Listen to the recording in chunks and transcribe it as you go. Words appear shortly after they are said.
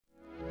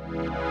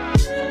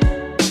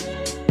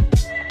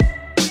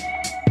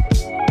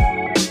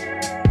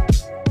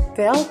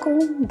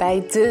Welkom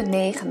bij de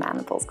 9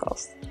 maanden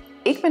podcast.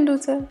 Ik ben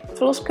Doete,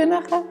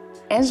 verloskundige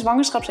en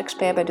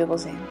zwangerschapsexpert bij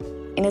Dubbelzin.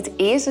 In het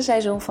eerste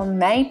seizoen van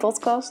mijn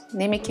podcast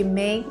neem ik je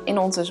mee in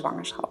onze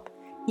zwangerschap.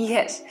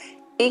 Yes,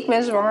 ik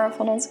ben zwanger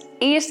van ons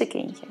eerste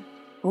kindje.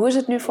 Hoe is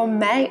het nu voor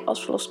mij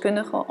als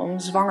verloskundige om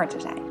zwanger te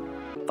zijn?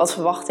 Wat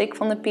verwacht ik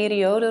van de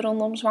periode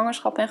rondom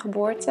zwangerschap en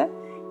geboorte?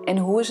 En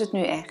hoe is het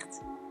nu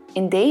echt?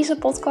 In deze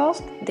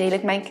podcast deel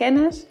ik mijn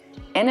kennis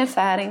en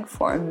ervaring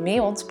voor een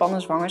meer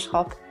ontspannen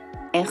zwangerschap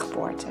en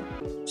geboorte.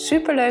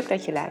 Superleuk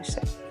dat je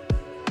luistert.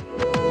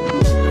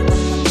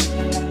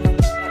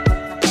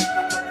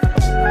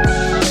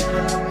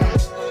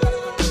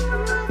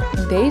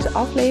 In deze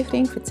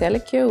aflevering vertel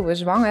ik je hoe we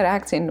zwanger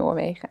raakten in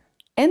Noorwegen.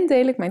 En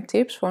deel ik mijn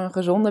tips voor een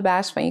gezonde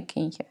baas van je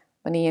kindje,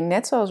 wanneer je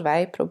net zoals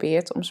wij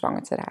probeert om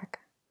zwanger te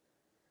raken.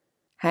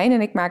 Hein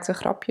en ik maakten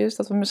grapjes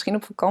dat we misschien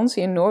op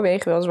vakantie in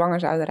Noorwegen wel zwanger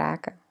zouden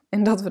raken.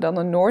 En dat we dan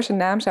een Noorse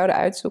naam zouden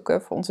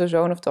uitzoeken voor onze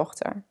zoon of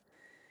dochter.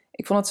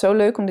 Ik vond het zo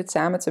leuk om dit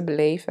samen te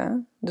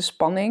beleven. De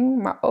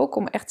spanning, maar ook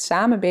om echt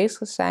samen bezig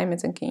te zijn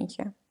met een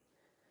kindje.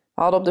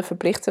 We hadden op de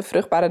verplichte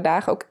vruchtbare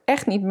dagen ook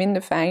echt niet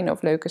minder fijn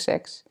of leuke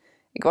seks.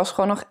 Ik was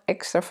gewoon nog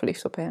extra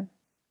verliefd op hem.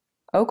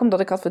 Ook omdat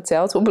ik had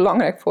verteld hoe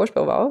belangrijk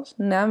voorspel was,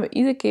 namen we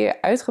iedere keer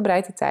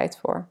uitgebreid de tijd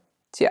voor.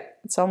 Tja,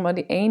 het zal maar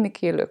die ene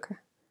keer lukken.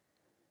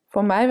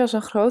 Voor mij was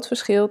een groot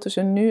verschil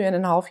tussen nu en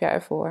een half jaar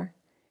ervoor.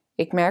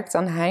 Ik merkte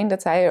aan Hein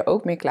dat hij er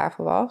ook meer klaar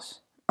voor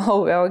was.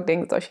 Alhoewel ik denk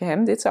dat als je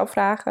hem dit zou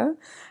vragen,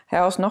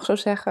 hij alsnog zou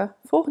zeggen,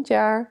 volgend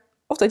jaar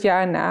of dat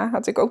jaar erna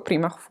had ik ook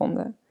prima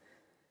gevonden.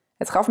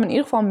 Het gaf me in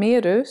ieder geval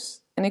meer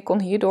rust en ik kon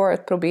hierdoor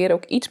het proberen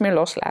ook iets meer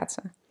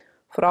loslaten.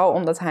 Vooral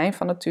omdat Hein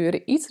van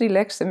nature iets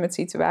relaxter met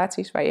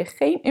situaties waar je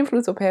geen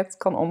invloed op hebt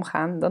kan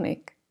omgaan dan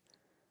ik.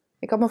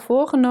 Ik had me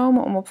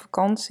voorgenomen om op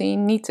vakantie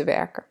niet te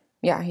werken.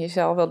 Ja, je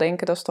zal wel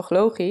denken dat is toch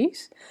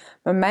logisch,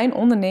 maar mijn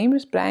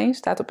ondernemersbrein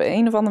staat op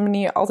een of andere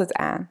manier altijd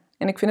aan.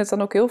 En ik vind het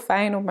dan ook heel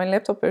fijn om mijn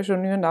laptop er zo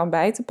nu en dan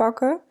bij te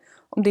pakken,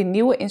 om die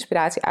nieuwe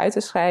inspiratie uit te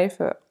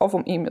schrijven of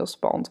om e-mails te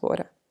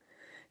beantwoorden.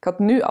 Ik had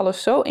nu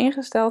alles zo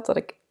ingesteld dat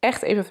ik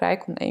echt even vrij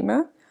kon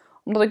nemen,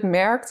 omdat ik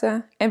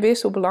merkte en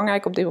wist hoe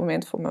belangrijk op dit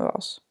moment voor me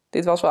was.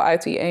 Dit was wel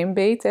uit die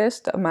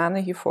EMB-test de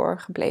maanden hiervoor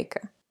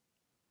gebleken.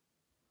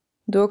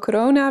 Door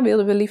corona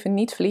wilden we liever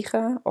niet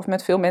vliegen of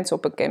met veel mensen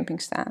op een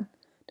camping staan.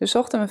 Dus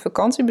zochten we een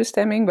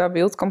vakantiebestemming waar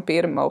wild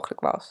kamperen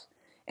mogelijk was.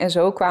 En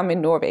zo kwamen we in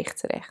Noorwegen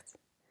terecht.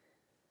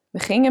 We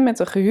gingen met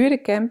een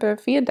gehuurde camper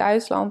via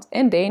Duitsland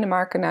en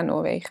Denemarken naar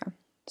Noorwegen.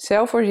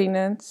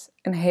 Zelfvoorzienend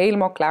en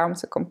helemaal klaar om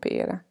te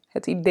kamperen.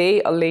 Het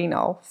idee alleen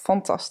al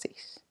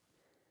fantastisch.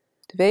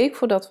 De week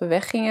voordat we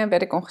weggingen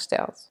werd ik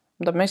ongesteld.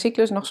 Omdat mijn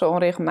cyclus nog zo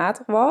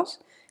onregelmatig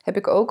was, heb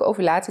ik ook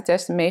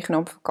ovulatietesten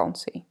meegenomen op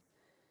vakantie.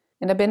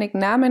 En daar ben ik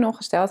na mijn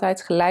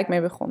ongesteldheid gelijk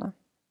mee begonnen.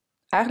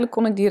 Eigenlijk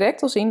kon ik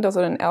direct al zien dat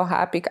er een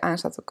LH-piek aan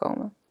zat te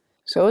komen.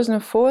 Zoals in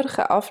een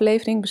vorige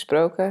aflevering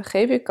besproken,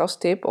 geef ik als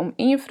tip om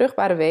in je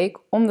vruchtbare week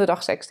om de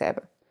dag seks te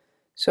hebben.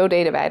 Zo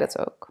deden wij dat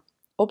ook.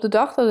 Op de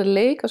dag dat het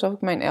leek alsof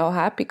ik mijn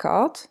LH-piek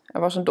had, er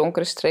was een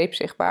donkere streep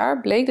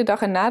zichtbaar, bleek de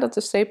dag erna dat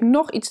de streep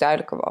nog iets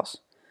duidelijker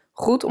was.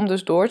 Goed om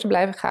dus door te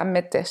blijven gaan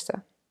met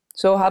testen.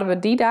 Zo hadden we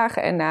die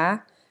dagen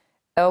erna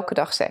elke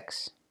dag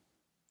seks.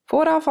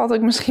 Vooraf had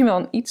ik misschien wel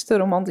een iets te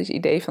romantisch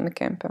idee van de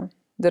camper.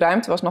 De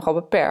ruimte was nogal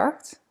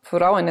beperkt,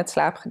 vooral in het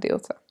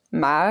slaapgedeelte.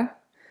 Maar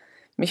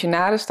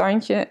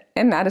missionarenstandje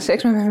en na de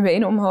seks met mijn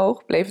benen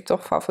omhoog bleef het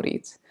toch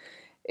favoriet.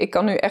 Ik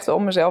kan nu echt wel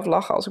om mezelf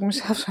lachen als ik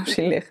mezelf zo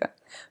zie liggen.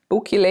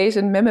 Boekje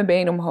lezen met mijn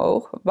benen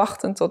omhoog,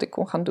 wachtend tot ik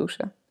kon gaan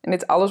douchen. En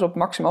dit alles op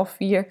maximaal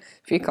 4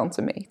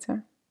 vierkante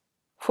meter.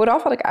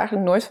 Vooraf had ik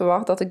eigenlijk nooit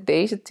verwacht dat ik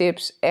deze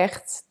tips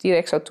echt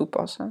direct zou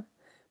toepassen.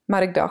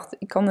 Maar ik dacht,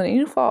 ik kan er in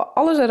ieder geval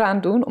alles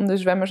eraan doen om de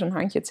zwemmers een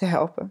handje te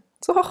helpen.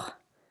 Toch?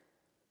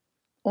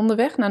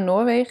 Onderweg naar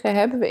Noorwegen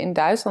hebben we in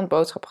Duitsland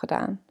boodschap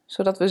gedaan,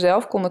 zodat we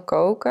zelf konden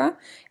koken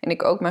en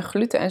ik ook mijn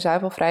gluten- en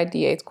zuivelvrij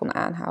dieet kon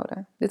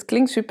aanhouden. Dit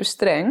klinkt super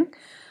streng,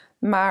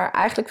 maar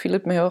eigenlijk viel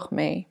het me heel erg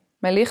mee.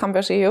 Mijn lichaam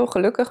was er heel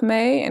gelukkig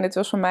mee en het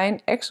was voor mij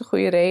een extra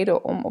goede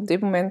reden om op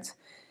dit moment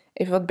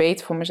even wat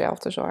beter voor mezelf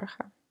te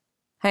zorgen.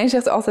 Hij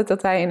zegt altijd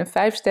dat hij in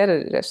een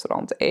 5-sterren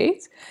restaurant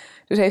eet,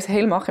 dus heeft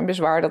helemaal geen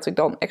bezwaar dat ik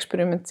dan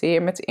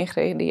experimenteer met de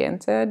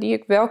ingrediënten die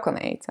ik wel kan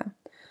eten.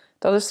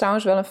 Dat is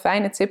trouwens wel een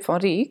fijne tip van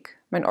Riek,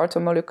 mijn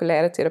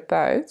orthomoleculaire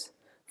therapeut.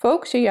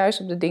 Focus je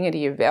juist op de dingen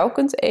die je wel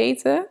kunt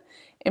eten,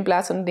 in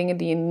plaats van de dingen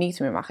die je niet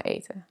meer mag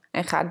eten.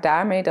 En ga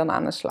daarmee dan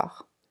aan de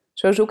slag.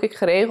 Zo zoek ik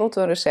geregeld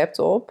een recept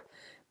op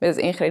met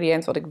het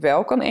ingrediënt wat ik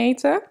wel kan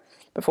eten,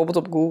 bijvoorbeeld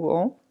op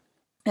Google.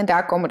 En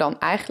daar komen dan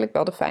eigenlijk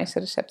wel de fijnste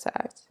recepten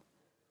uit.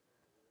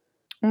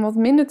 Om wat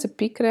minder te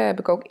piekeren heb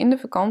ik ook in de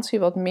vakantie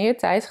wat meer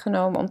tijd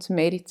genomen om te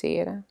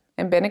mediteren.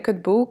 En ben ik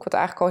het boek, wat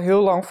eigenlijk al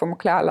heel lang voor me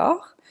klaar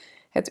lag,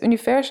 Het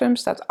Universum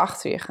staat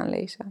achter je gaan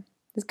lezen.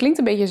 Dit klinkt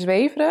een beetje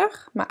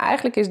zweverig, maar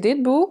eigenlijk is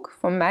dit boek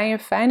voor mij een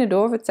fijne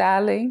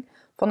doorvertaling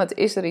van het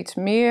is er iets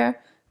meer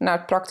naar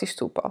het praktisch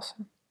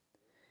toepassen.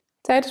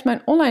 Tijdens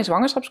mijn online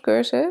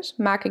zwangerschapscursus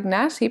maak ik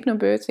naast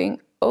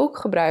hypnobirthing ook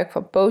gebruik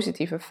van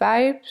positieve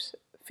vibes,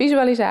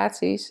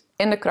 visualisaties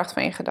en de kracht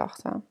van je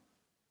gedachten.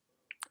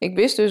 Ik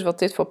wist dus wat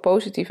dit voor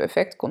positief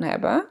effect kon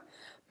hebben,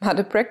 maar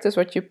de practice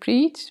what you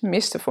preach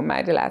miste voor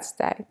mij de laatste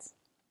tijd.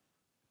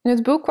 In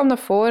het boek kwam naar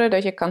voren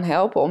dat je kan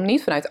helpen om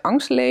niet vanuit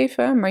angst te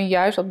leven, maar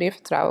juist wat meer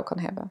vertrouwen kan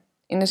hebben.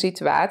 In de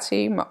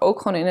situatie, maar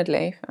ook gewoon in het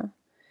leven.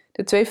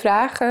 De 2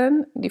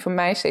 vragen die voor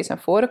mij steeds naar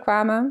voren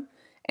kwamen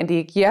en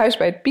die ik juist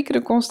bij het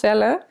piekeren kon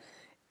stellen: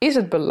 is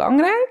het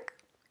belangrijk?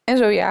 En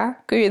zo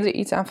ja, kun je er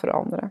iets aan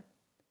veranderen?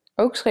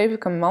 Ook schreef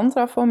ik een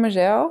mantra voor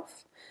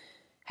mezelf,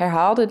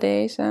 herhaalde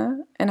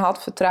deze en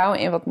had vertrouwen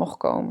in wat mocht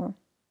komen.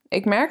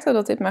 Ik merkte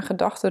dat dit mijn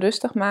gedachten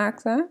rustig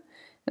maakte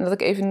en dat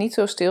ik even niet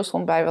zo stil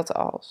stond bij wat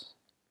als.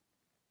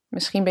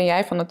 Misschien ben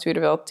jij van nature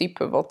wel het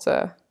type wat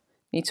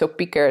niet zo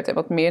piekert en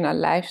wat meer naar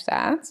lijf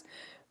staat.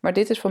 Maar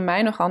dit is voor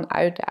mij nogal een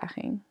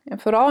uitdaging. En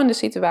vooral in de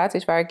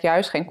situaties waar ik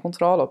juist geen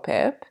controle op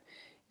heb,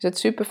 is het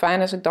super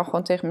fijn als ik dan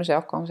gewoon tegen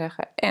mezelf kan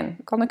zeggen: en,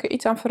 kan ik er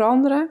iets aan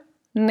veranderen?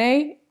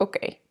 Nee?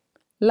 Oké.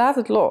 Laat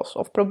het los.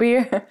 Of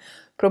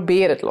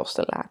probeer het los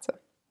te laten.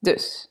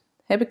 Dus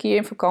heb ik hier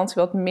in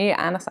vakantie wat meer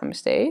aandacht aan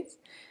besteed.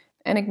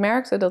 En ik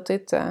merkte dat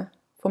dit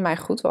voor mij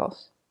goed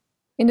was.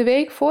 In de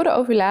week voor de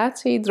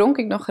ovulatie dronk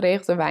ik nog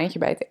geregeld een wijntje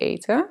bij het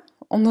eten,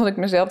 omdat ik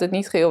mezelf dit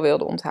niet geheel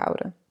wilde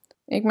onthouden.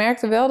 Ik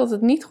merkte wel dat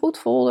het niet goed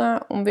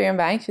voelde om weer een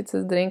wijntje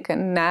te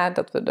drinken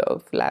nadat we de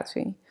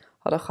ovulatie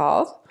hadden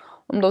gehad,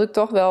 omdat ik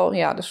toch wel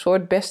de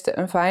soort beste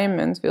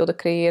environment wilde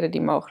creëren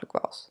die mogelijk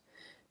was.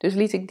 Dus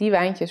liet ik die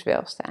wijntjes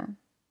wel staan.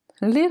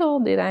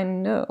 Little did I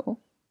know.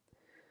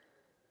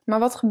 Maar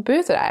wat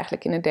gebeurt er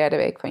eigenlijk in de 3e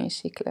week van je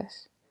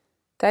cyclus?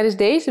 Tijdens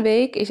deze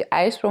week is je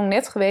ijsprong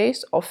net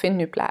geweest of vindt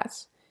nu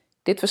plaats.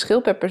 Dit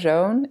verschilt per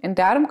persoon en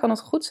daarom kan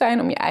het goed zijn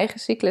om je eigen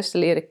cyclus te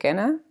leren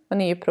kennen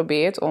wanneer je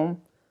probeert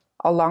om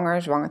al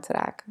langer zwanger te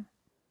raken.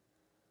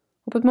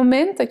 Op het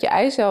moment dat je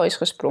eicel is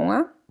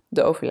gesprongen,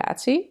 de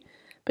ovulatie,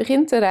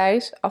 begint de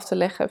reis af te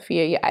leggen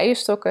via je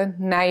eierstokken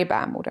naar je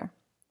baarmoeder,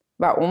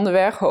 waar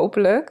onderweg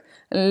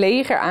hopelijk een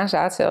leger aan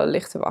zaadcellen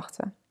ligt te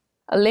wachten.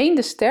 Alleen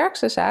de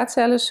sterkste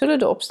zaadcellen zullen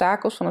de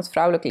obstakels van het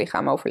vrouwelijk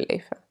lichaam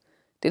overleven.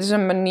 Dit is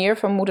een manier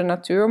van moeder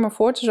natuur om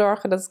ervoor te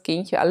zorgen dat het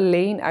kindje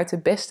alleen uit de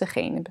beste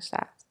genen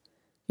bestaat.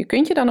 Je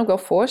kunt je dan ook wel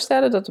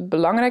voorstellen dat het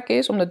belangrijk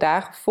is om de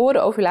dagen voor de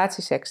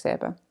ovulatie seks te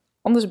hebben.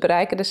 Anders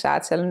bereiken de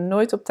zaadcellen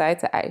nooit op tijd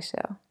de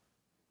eicel.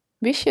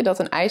 Wist je dat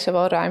een eicel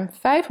wel ruim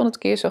 500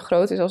 keer zo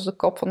groot is als de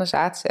kop van de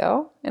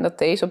zaadcel? En dat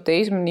deze op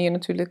deze manier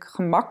natuurlijk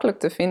gemakkelijk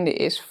te vinden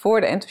is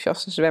voor de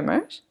enthousiaste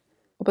zwemmers?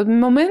 Op het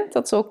moment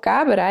dat ze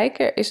elkaar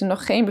bereiken is er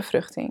nog geen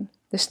bevruchting.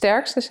 De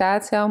sterkste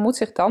zaadcel moet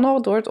zich dan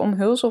nog door het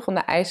omhulsel van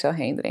de eicel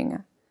heen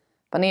dringen.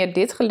 Wanneer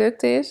dit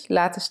gelukt is,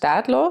 laat de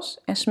staart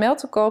los en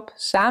smelt de kop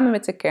samen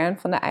met de kern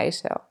van de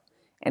eicel.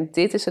 En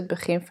dit is het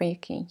begin van je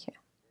kindje.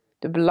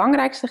 De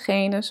belangrijkste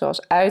genen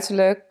zoals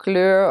uiterlijk,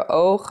 kleur,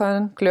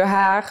 ogen, kleur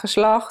haar,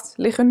 geslacht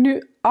liggen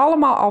nu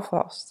allemaal al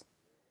vast.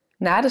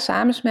 Na de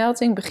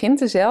samensmelting begint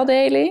de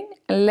celdeling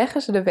en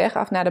leggen ze de weg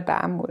af naar de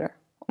baarmoeder,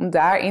 om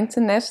daarin te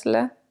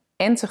nestelen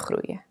en te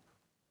groeien.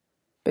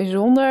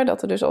 Bijzonder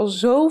dat er dus al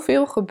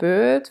zoveel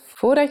gebeurt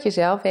voordat je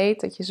zelf weet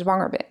dat je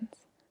zwanger bent.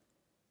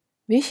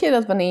 Wist je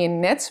dat wanneer je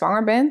net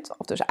zwanger bent,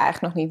 of dus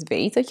eigenlijk nog niet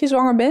weet dat je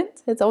zwanger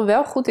bent, het al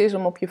wel goed is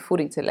om op je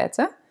voeding te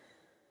letten?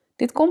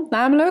 Dit komt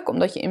namelijk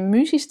omdat je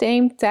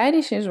immuunsysteem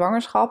tijdens je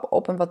zwangerschap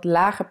op een wat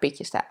lager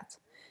pitje staat.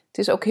 Het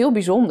is ook heel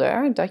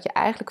bijzonder dat je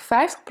eigenlijk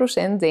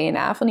 50%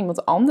 DNA van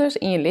iemand anders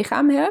in je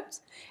lichaam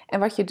hebt en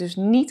wat je dus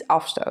niet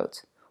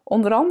afstoot.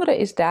 Onder andere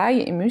is daar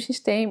je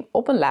immuunsysteem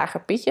op een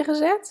lager pitje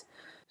gezet,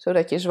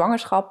 zodat je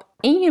zwangerschap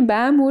in je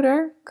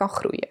baarmoeder kan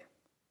groeien.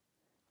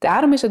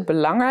 Daarom is het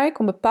belangrijk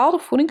om bepaalde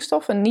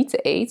voedingsstoffen niet te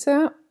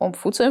eten om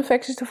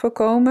voedselinfecties te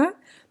voorkomen,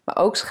 maar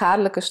ook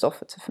schadelijke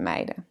stoffen te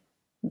vermijden.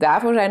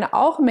 Daarvoor zijn er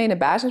algemene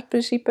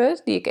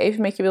basisprincipes die ik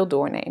even met je wil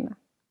doornemen.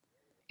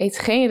 Eet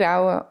geen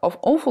rauwe of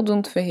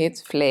onvoldoende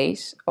verhit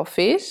vlees of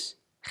vis,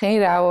 geen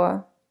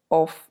rauwe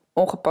of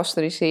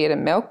ongepasteuriseerde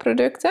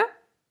melkproducten,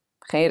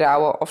 geen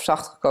rauwe of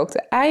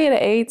zachtgekookte eieren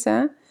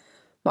eten,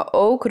 maar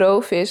ook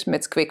roofvis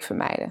met kwik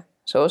vermijden,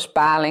 zoals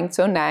paling,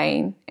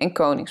 tonijn en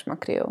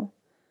koningsmakreel.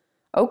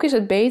 Ook is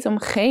het beter om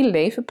geen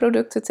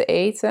leverproducten te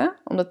eten,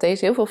 omdat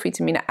deze heel veel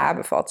vitamine A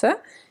bevatten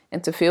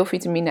en te veel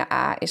vitamine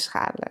A is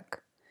schadelijk.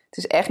 Het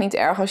is echt niet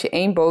erg als je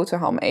 1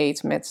 boterham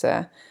eet met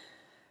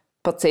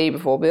paté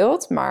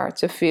bijvoorbeeld, maar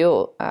te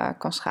veel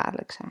kan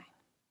schadelijk zijn.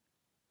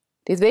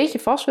 Dit weet je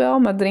vast wel,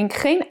 maar drink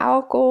geen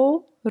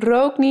alcohol,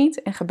 rook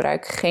niet en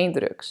gebruik geen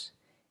drugs.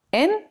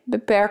 En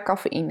beperk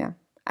cafeïne.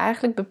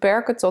 Eigenlijk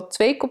beperken tot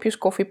 2 kopjes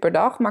koffie per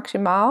dag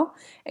maximaal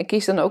en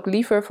kies dan ook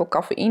liever voor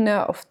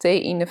cafeïne of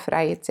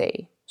theïnevrije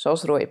thee,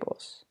 zoals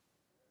rooibos.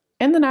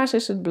 En daarnaast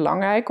is het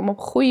belangrijk om op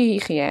goede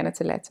hygiëne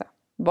te letten.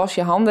 Was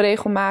je handen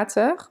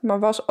regelmatig, maar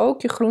was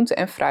ook je groente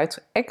en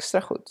fruit extra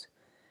goed.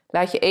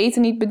 Laat je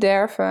eten niet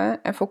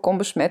bederven en voorkom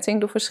besmetting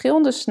door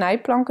verschillende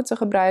snijplanken te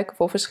gebruiken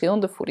voor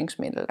verschillende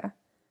voedingsmiddelen.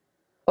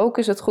 Ook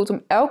is het goed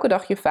om elke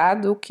dag je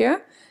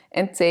vaatdoekje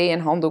en thee en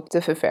handdoek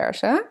te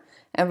verversen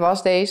en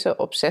was deze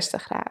op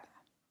 60 graden.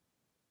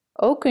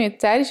 Ook kun je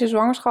tijdens je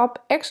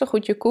zwangerschap extra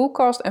goed je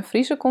koelkast en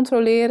vriezer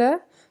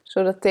controleren,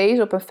 zodat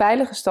deze op een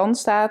veilige stand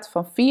staat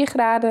van 4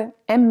 graden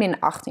en min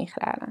 18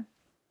 graden.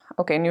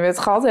 Oké, nu we het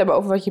gehad hebben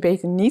over wat je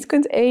beter niet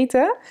kunt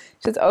eten,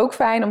 is het ook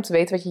fijn om te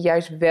weten wat je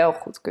juist wel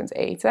goed kunt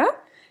eten.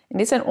 En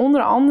dit zijn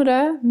onder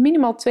andere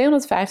minimaal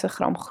 250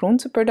 gram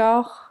groente per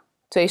dag,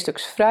 2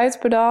 stuks fruit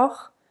per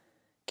dag.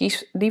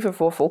 Kies liever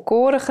voor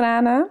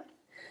volkorengranen.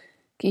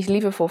 Kies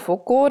liever voor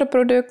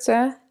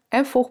volkorenproducten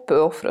en voeg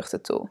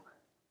peulvruchten toe.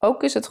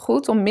 Ook is het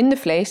goed om minder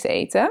vlees te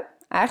eten.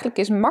 Eigenlijk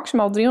is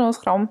maximaal 300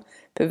 gram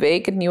per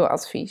week het nieuwe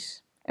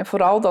advies. En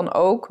vooral dan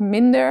ook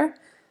minder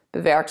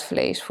bewerkt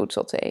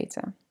vleesvoedsel te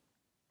eten.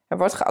 Er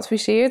wordt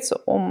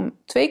geadviseerd om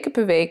 2 keer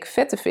per week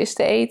vette vis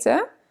te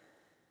eten,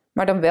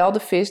 maar dan wel de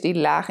vis die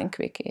laag in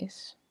kwik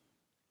is.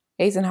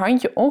 Eet een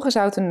handje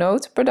ongezouten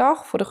noten per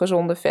dag voor de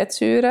gezonde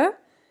vetzuren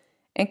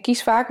en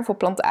kies vaker voor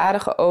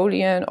plantaardige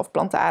oliën of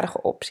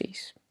plantaardige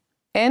opties.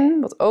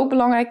 En, wat ook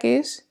belangrijk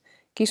is,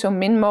 kies zo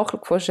min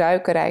mogelijk voor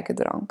suikerrijke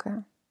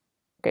dranken.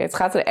 Het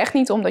gaat er echt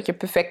niet om dat je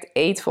perfect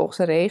eet volgens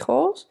de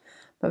regels,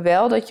 maar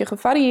wel dat je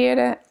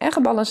gevarieerde en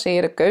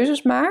gebalanceerde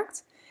keuzes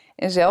maakt.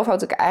 En zelf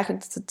houd ik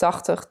eigenlijk de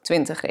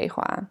 80-20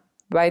 regel aan,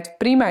 waarbij het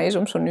prima is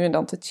om zo nu en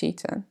dan te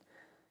cheaten.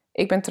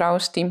 Ik ben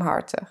trouwens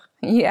teamhartig.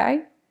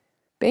 Jij?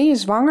 Ben je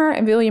zwanger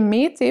en wil je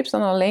meer tips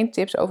dan alleen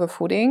tips over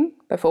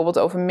voeding? Bijvoorbeeld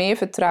over meer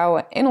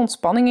vertrouwen en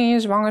ontspanning in je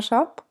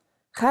zwangerschap?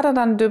 Ga dan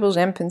naar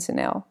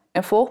dubbelzen.nl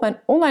en volg mijn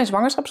online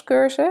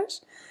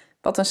zwangerschapscursus,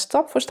 wat een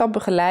stap-voor-stap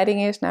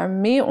begeleiding is naar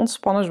een meer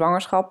ontspannen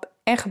zwangerschap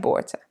en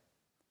geboorte.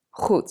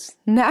 Goed,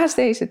 naast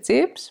deze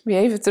tips weer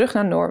even terug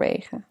naar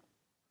Noorwegen.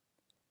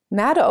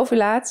 Na de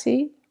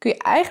ovulatie kun je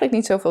eigenlijk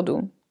niet zoveel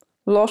doen.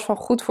 Los van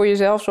goed voor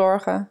jezelf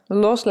zorgen,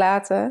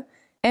 loslaten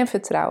en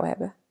vertrouwen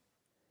hebben.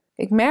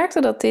 Ik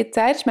merkte dat dit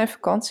tijdens mijn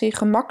vakantie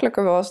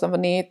gemakkelijker was dan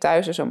wanneer je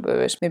thuis er zo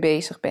bewust mee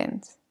bezig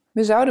bent.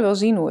 We zouden wel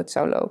zien hoe het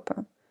zou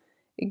lopen.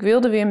 Ik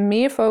wilde weer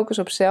meer focus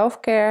op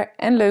selfcare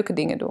en leuke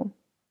dingen doen.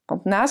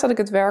 Want naast dat ik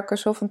het werken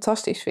zo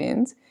fantastisch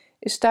vind,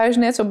 is thuis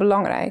net zo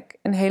belangrijk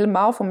en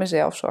helemaal voor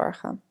mezelf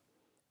zorgen.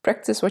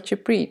 Practice what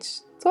you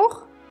preach,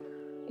 toch?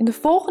 In de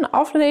volgende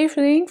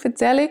aflevering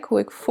vertel ik hoe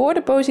ik voor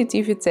de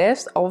positieve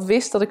test al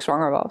wist dat ik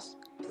zwanger was.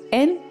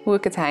 En hoe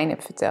ik het Hein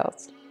heb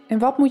verteld. En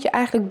wat moet je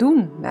eigenlijk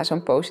doen na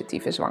zo'n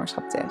positieve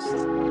zwangerschapstest?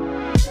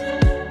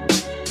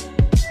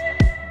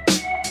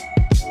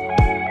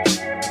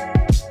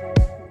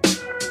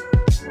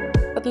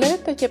 Wat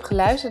leuk dat je hebt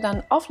geluisterd naar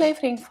een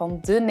aflevering van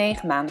de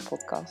 9 maanden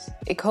podcast.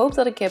 Ik hoop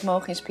dat ik je heb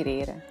mogen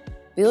inspireren.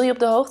 Wil je op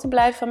de hoogte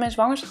blijven van mijn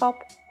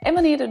zwangerschap en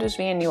wanneer er dus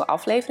weer een nieuwe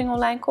aflevering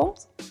online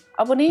komt?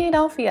 Abonneer je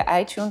dan via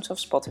iTunes of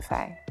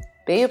Spotify.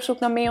 Ben je op zoek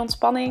naar meer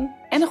ontspanning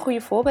en een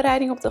goede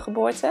voorbereiding op de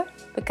geboorte?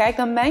 Bekijk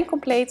dan mijn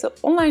complete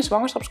online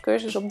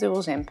zwangerschapscursus op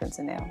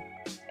dubbelzen.nl.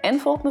 En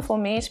volg me voor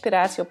meer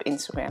inspiratie op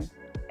Instagram,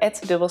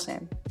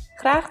 @dubbelzen.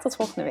 Graag tot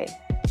volgende week.